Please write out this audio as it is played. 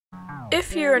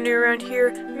If you're new around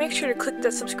here, make sure to click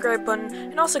that subscribe button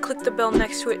and also click the bell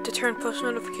next to it to turn post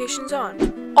notifications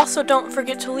on. Also, don't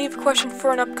forget to leave a question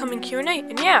for an upcoming Q&A,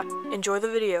 and yeah, enjoy the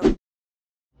video.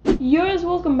 Yo guys,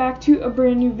 welcome back to a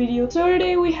brand new video. So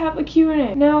today we have a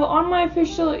Q&A. Now on my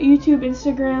official YouTube,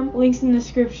 Instagram, links in the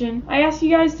description, I asked you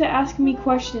guys to ask me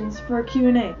questions for a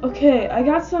Q&A. Okay, I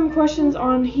got some questions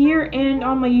on here and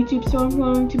on my YouTube, so I'm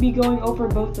going to be going over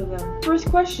both of them. First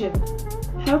question,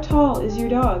 how tall is your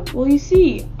dog? Well, you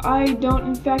see, I don't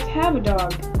in fact have a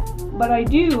dog, but I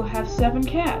do have 7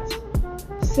 cats.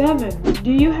 7.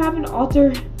 Do you have an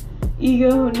alter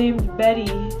ego named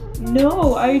Betty?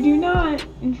 No, I do not,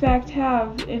 in fact,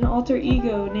 have an alter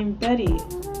ego named Betty.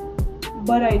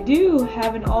 But I do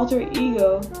have an alter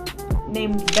ego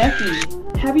named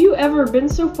Becky. Have you ever been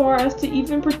so far as to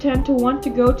even pretend to want to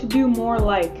go to do more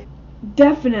like?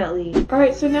 Definitely.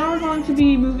 Alright, so now we're going to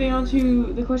be moving on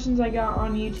to the questions I got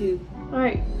on YouTube.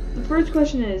 Alright, the first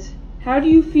question is, how do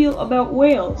you feel about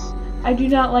whales? I do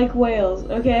not like whales,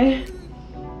 okay?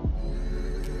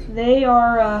 They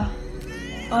are,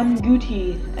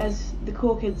 ungooty, as the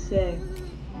cool kids say.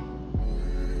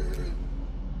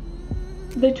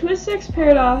 The TwistX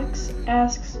Paradox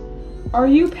asks, are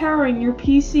you powering your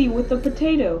PC with a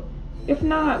potato? If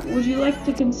not, would you like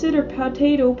to consider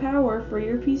potato power for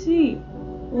your PC?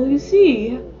 Well, you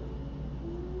see,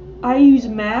 I use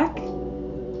Mac,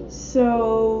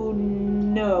 so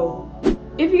no.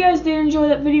 If you guys did enjoy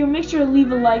that video, make sure to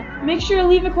leave a like, make sure to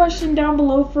leave a question down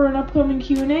below for an upcoming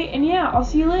Q&A, and yeah, I'll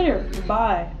see you later.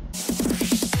 Bye.